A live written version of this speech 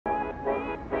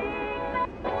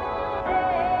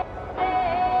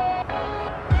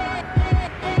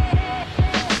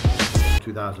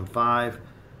2005.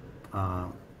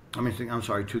 I'm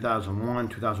sorry, 2001.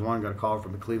 2001, got a call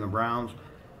from the Cleveland Browns.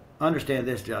 Understand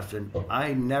this, Justin.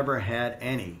 I never had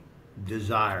any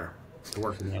desire to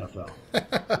work in the NFL.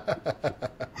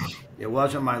 It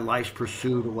wasn't my life's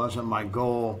pursuit. It wasn't my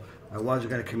goal. I wasn't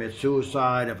going to commit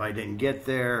suicide if I didn't get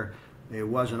there. It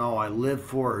wasn't all I lived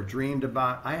for or dreamed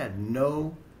about. I had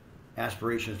no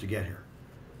aspirations to get here.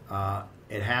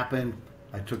 It happened.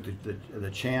 I took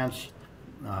the chance,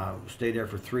 stayed there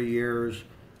for 3 years,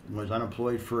 was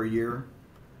unemployed for a year,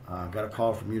 got a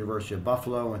call from University of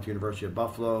Buffalo, went to University of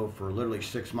Buffalo for literally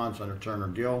 6 months under Turner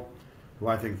Gill, who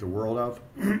I think the world of.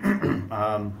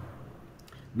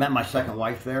 Met my second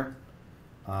wife there.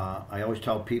 I always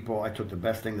tell people I took the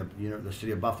best thing the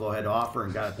city of Buffalo had to offer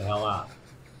and got it the hell out.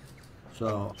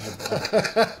 So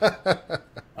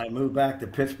I moved back to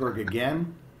Pittsburgh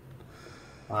again.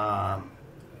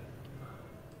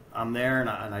 I'm there, and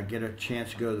I get a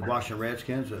chance to go to the Washington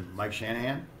Redskins with Mike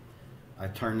Shanahan. I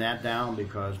turned that down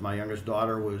because my youngest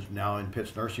daughter was now in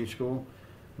Pitt's nursing school,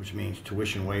 which means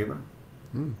tuition waiver.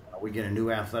 We get a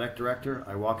new athletic director.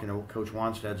 I walk into Coach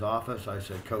Wanstead's office. I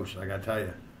said, Coach, I got to tell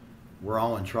you, we're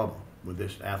all in trouble with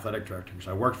this athletic director because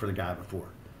I worked for the guy before.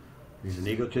 He's an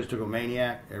egotistical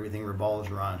maniac. Everything revolves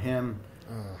around him.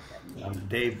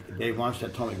 Dave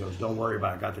Wanstead told me, he goes, don't worry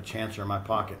about it. I got the chancellor in my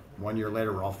pocket. 1 year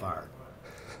later, we're all fired.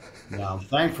 Now,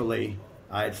 thankfully,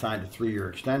 I had signed a 3-year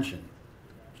extension.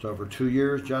 So for 2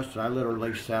 years, Justin, I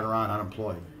literally sat around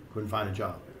unemployed. Couldn't find a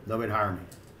job. Nobody hired me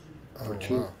for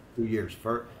two years.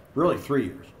 For really 3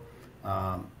 years.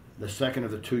 The second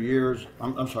of the 2 years,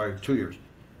 I'm sorry, 2 years.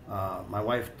 My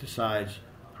wife decides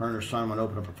her and her son want to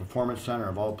open up a performance center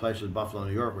of all places, Buffalo,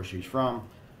 New York, where she's from.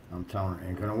 I'm telling her,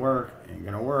 ain't gonna work, ain't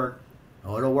gonna work.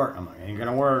 Oh, it'll work. I'm like, ain't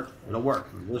gonna work, it'll work.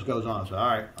 And this goes on. So, all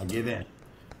right, I give in.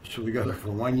 So we go there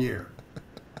for 1 year.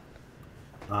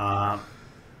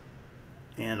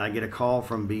 And I get a call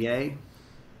from BA,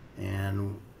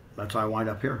 and that's how I wind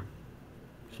up here.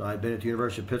 So I've been at the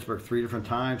University of Pittsburgh 3 different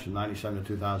times, from 97 to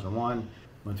 2001.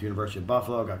 Went to the University of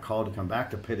Buffalo, got called to come back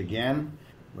to Pitt again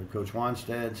with Coach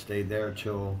Wanstead, stayed there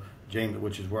till James,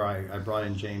 which is where I brought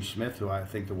in James Smith, who I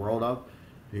think the world of.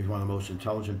 He's one of the most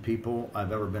intelligent people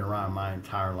I've ever been around in my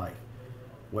entire life.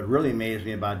 What really amazed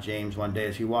me about James one day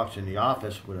is he walks in the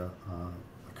office with an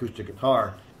acoustic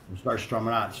guitar and starts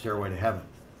strumming out Stairway to Heaven.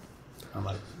 I'm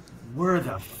like, where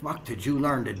the fuck did you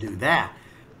learn to do that?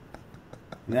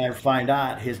 And then I find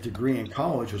out his degree in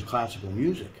college was classical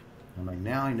music. I'm like,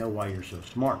 now I know why you're so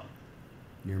smart.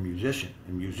 You're a musician.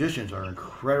 And musicians are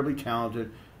incredibly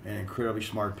talented and incredibly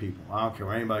smart people. I don't care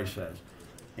what anybody says.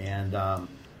 And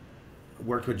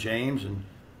worked with James, and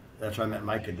that's where I met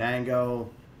Mike Cadango,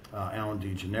 Alan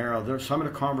DeGennaro. There's some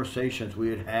of the conversations we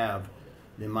would have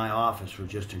in my office were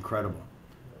just incredible.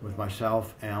 With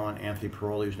myself, Alan, Anthony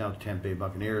Paroli, who's now at the Tampa Bay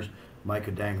Buccaneers, Mike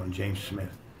Cadango, and James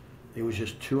Smith. It was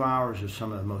just 2 hours of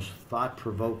some of the most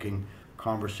thought-provoking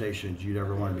conversations you'd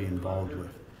ever want to be involved with.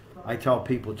 I tell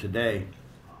people today,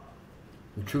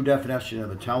 the true definition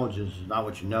of intelligence is not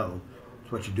what you know,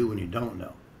 it's what you do when you don't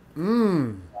know.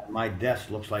 My desk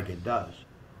looks like it does.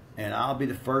 And I'll be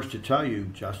the first to tell you,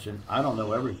 Justin, I don't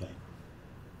know everything.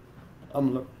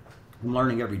 I'm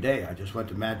learning every day. I just went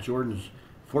to Matt Jordan's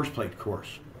force plate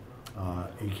course.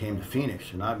 He came to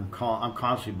Phoenix, and I'm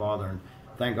constantly bothering.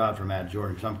 Thank God for Matt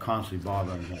Jordan, because I'm constantly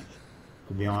bothering him,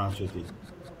 to be honest with you.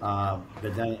 But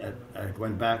then I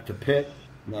went back to Pitt,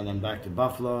 and then back to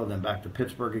Buffalo, then back to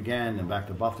Pittsburgh again, then back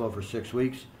to Buffalo for 6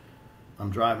 weeks. I'm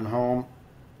driving home,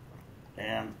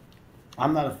 and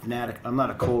I'm not a fanatic. I'm not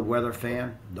a cold weather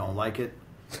fan. Don't like it.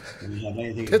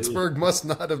 Pittsburgh must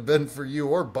not have been for you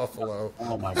or Buffalo.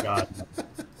 Oh my God.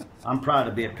 I'm proud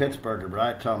to be a Pittsburgher, but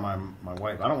I tell my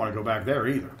wife, I don't want to go back there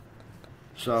either.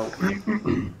 So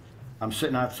I'm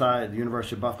sitting outside the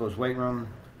University of Buffalo's weight room,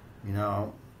 you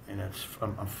know, and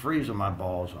I'm freezing my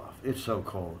balls off. It's so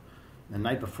cold. The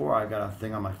night before, I got a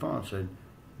thing on my phone that said,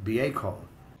 BA called.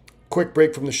 Quick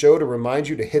break from the show to remind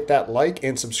you to hit that like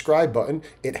and subscribe button.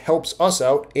 It helps us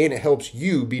out, and it helps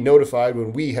you be notified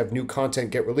when we have new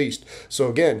content get released. So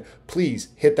again, please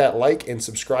hit that like and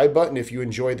subscribe button if you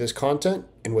enjoy this content.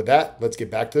 And with that, let's get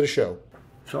back to the show.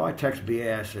 So I text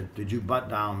BA, I said, did you butt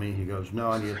dial me? He goes,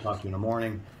 no, I need to talk to you in the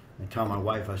morning. I tell my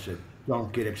wife, I said,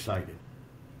 don't get excited.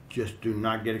 Just do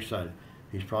not get excited.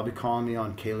 He's probably calling me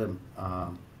on Khalil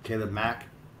Mack,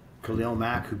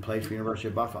 who plays for the University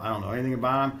of Buffalo. I don't know anything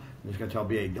about him. I'm just going to tell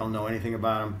BA, don't know anything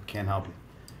about him, can't help you.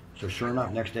 So sure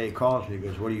enough, next day he calls me. He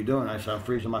goes, what are you doing? I said, I'm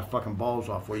freezing my fucking balls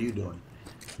off. What are you doing?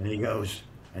 And he goes,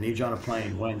 I need you on a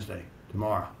plane Wednesday,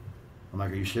 tomorrow. I'm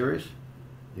like, are you serious?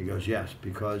 He goes, yes,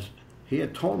 because he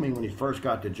had told me when he first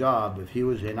got the job, if he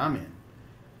was in, I'm in.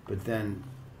 But then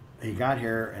he got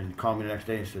here and called me the next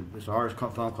day and said, "This is the hardest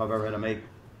phone call I've ever had to make.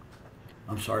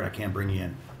 I'm sorry, I can't bring you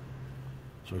in."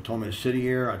 So he told me to sit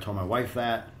here. I told my wife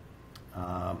that.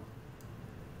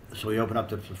 So he opened up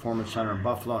the Performance Center in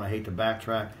Buffalo, and I hate to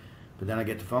backtrack, but then I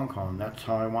get the phone call, and that's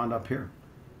how I wound up here.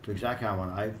 It's exactly how I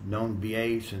went. I've known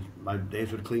BA since my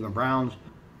days with the Cleveland Browns.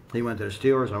 He went to the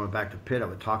Steelers. I went back to Pitt. I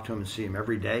would talk to him and see him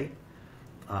every day.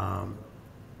 And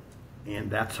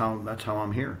that's how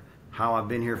I'm here. How I've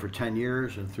been here for 10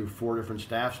 years and through 4 different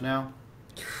staffs now,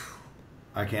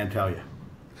 I can't tell you.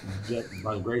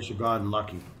 By the grace of God and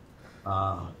lucky.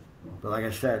 But like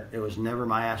I said, it was never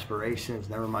my aspiration. It was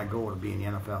never my goal to be in the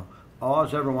NFL. All I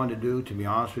was ever wanted to do, to be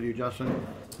honest with you, Justin,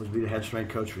 was be the head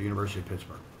strength coach for the University of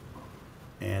Pittsburgh.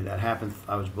 And that happened.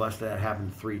 I was blessed that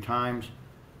happened 3 times.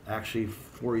 Actually,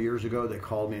 4 years ago, they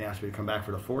called me and asked me to come back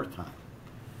for the 4th time.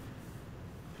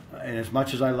 And as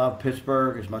much as I love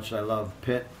Pittsburgh, as much as I love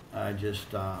Pitt, I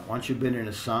just, once you've been in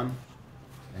the sun,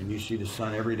 and you see the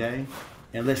sun every day,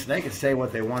 and listen, they can say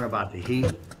what they want about the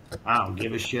heat. I don't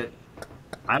give a shit.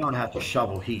 I don't have to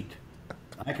shovel heat.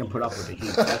 I can put up with the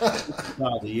heat. That's the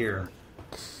time of the year.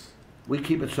 We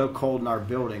keep it so cold in our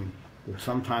building that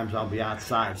sometimes I'll be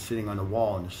outside sitting on the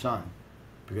wall in the sun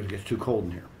because it gets too cold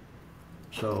in here.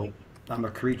 So I'm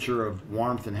a creature of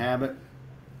warmth and habit,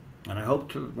 and I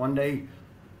hope to one day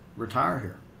retire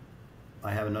here.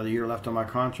 I have another year left on my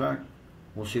contract.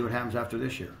 We'll see what happens after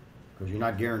this year because you're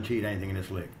not guaranteed anything in this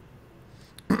league.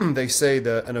 They say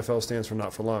the NFL stands for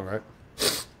not for long, right?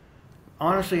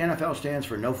 Honestly, NFL stands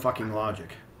for no fucking logic.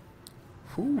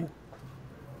 Ooh.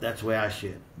 That's the way I see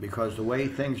it. Because the way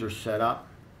things are set up,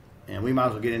 and we might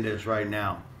as well get into this right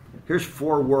now. Here's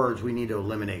 4 words we need to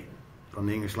eliminate from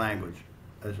the English language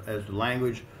as the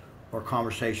language or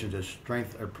conversations as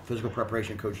strength or physical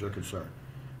preparation coaches are concerned.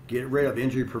 Get rid of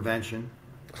injury prevention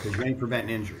because you ain't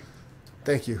preventing injury.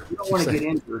 Thank you. You don't want to get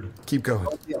injured. Keep going.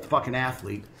 Don't be a fucking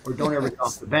athlete or don't ever get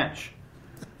off the bench.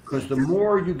 Because the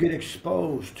more you get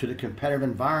exposed to the competitive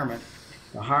environment,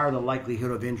 the higher the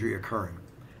likelihood of injury occurring.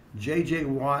 J.J.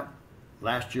 Watt,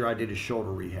 last year I did his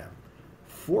shoulder rehab.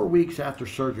 4 weeks after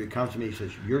surgery, he comes to me, he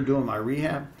says, "You're doing my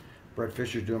rehab, Brett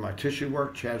Fisher's doing my tissue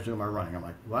work, Chad's doing my running." I'm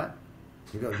like, "What?"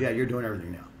 He goes, "Yeah, you're doing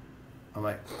everything now." I'm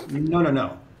like,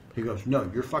 No. He goes, "No,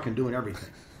 you're fucking doing everything."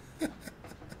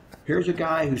 Here's a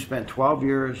guy who spent 12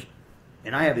 years,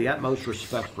 and I have the utmost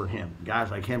respect for him.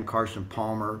 Guys like him, Carson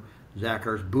Palmer, Zach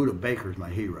Ertz, Buddha Baker's my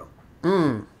hero.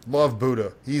 Love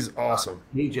Buddha. He's awesome.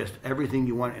 He's just everything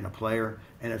you want in a player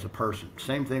and as a person.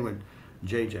 Same thing with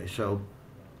JJ. So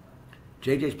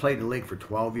JJ's played in the league for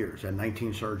 12 years, had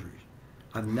 19 surgeries.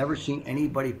 I've never seen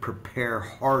anybody prepare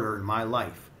harder in my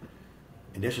life.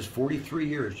 And this is 43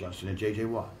 years, Justin, and JJ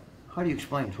Watt. How do you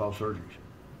explain 12 surgeries?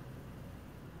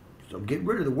 So get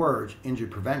rid of the words injury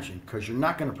prevention because you're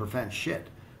not going to prevent shit,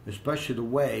 especially the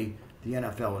way the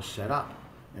NFL is set up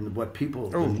and what people,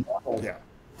 the normal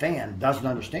fan doesn't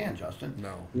understand, Justin.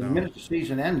 The minute the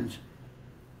season ends,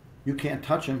 you can't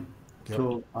touch them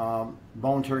till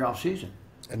voluntary off season.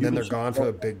 And then they're gone for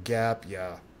a big gap.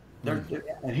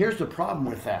 And here's the problem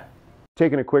with that.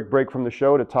 Taking a quick break from the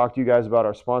show to talk to you guys about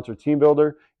our sponsor,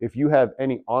 TeamBuildr. If you have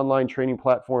any online training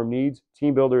platform needs,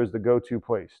 TeamBuildr is the go-to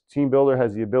place. TeamBuildr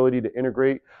has the ability to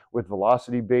integrate with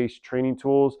velocity-based training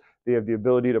tools. They have the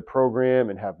ability to program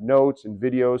and have notes and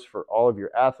videos for all of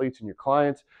your athletes and your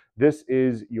clients. This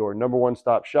is your number one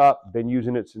stop shop. Been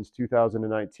using it since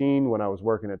 2019 when I was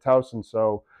working at Towson.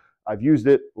 So I've used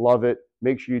it, love it.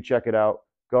 Make sure you check it out.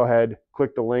 Go ahead,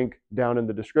 click the link down in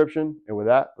the description. And with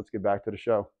that, let's get back to the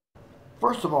show.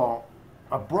 First of all,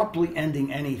 abruptly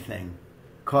ending anything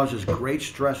causes great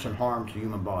stress and harm to the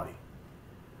human body.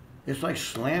 It's like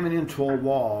slamming into a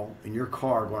wall in your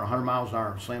car going 100 miles an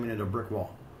hour and slamming into a brick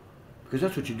wall. Because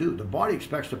that's what you do. The body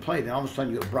expects to play, then all of a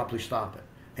sudden you abruptly stop it.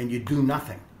 And you do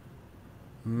nothing.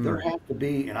 There has to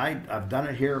be, and I've done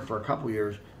it here for a couple of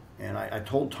years, and I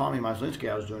told Tommy Maslinski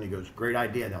I was doing, he goes, "Great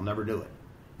idea, they'll never do it."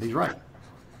 And he's right.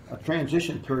 A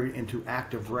transition period into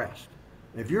active rest.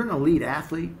 If you're an elite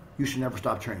athlete, you should never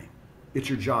stop training. It's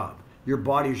your job. Your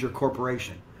body is your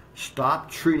corporation. Stop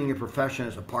treating your profession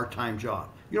as a part-time job.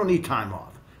 You don't need time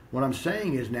off. What I'm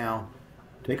saying is now,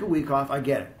 take a week off, I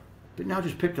get it. But now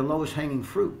just pick the lowest hanging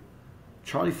fruit.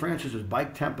 Charlie Francis's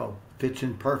bike tempo fits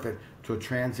in perfect to a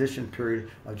transition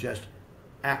period of just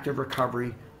active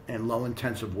recovery and low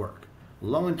intensive work.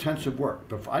 Low intensive work.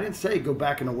 But I didn't say go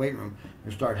back in the weight room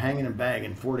and start hanging and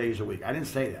bagging 4 days a week. I didn't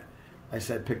say that. I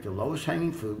said pick the lowest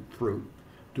hanging fruit,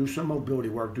 do some mobility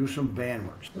work, do some band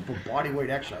work, simple body weight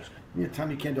exercise. You tell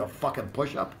me you can't do a fucking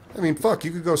push-up? I mean, fuck,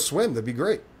 you could go swim. That'd be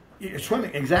great.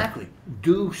 Swimming, exactly.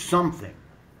 Do something.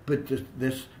 But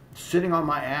this Sitting on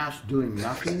my ass doing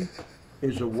nothing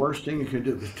is the worst thing you can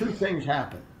do, because two things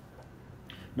happen.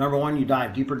 Number one, you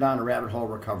dive deeper down the rabbit hole of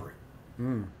recovery.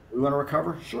 We want to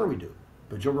recover? Sure we do.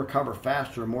 But you'll recover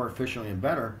faster and more efficiently and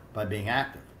better by being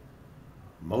active.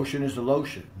 Motion is the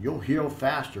lotion. You'll heal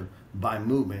faster by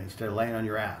movement instead of laying on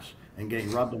your ass and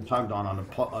getting rubbed and tugged on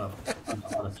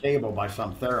a table by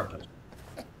some therapist.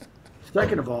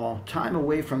 Second of all, time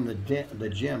away from the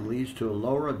gym leads to a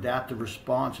lower adaptive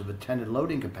response of attended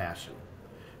loading capacity.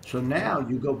 So now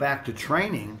you go back to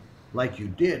training like you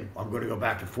did. I'm going to go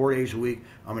back to 4 days a week.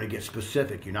 I'm going to get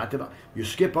specific. You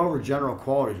skip over general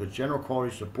qualities, which general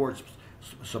qualities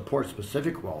support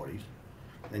specific qualities.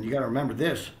 And you got to remember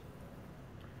this: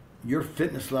 your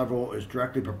fitness level is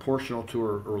directly proportional to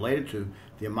or related to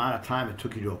the amount of time it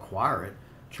took you to acquire it.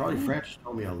 Charlie Francis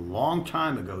told me a long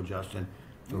time ago, Justin,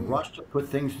 the rush to put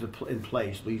things in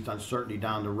place leads to uncertainty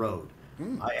down the road.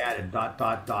 I added ...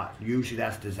 Usually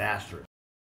that's disastrous.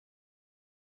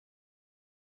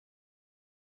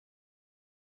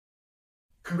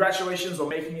 Congratulations on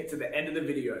making it to the end of the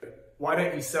video. Why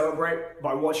don't you celebrate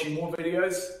by watching more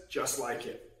videos just like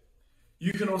it?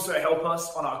 You can also help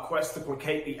us on our quest to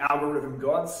placate the algorithm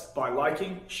gods by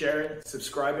liking, sharing,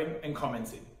 subscribing, and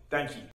commenting. Thank you.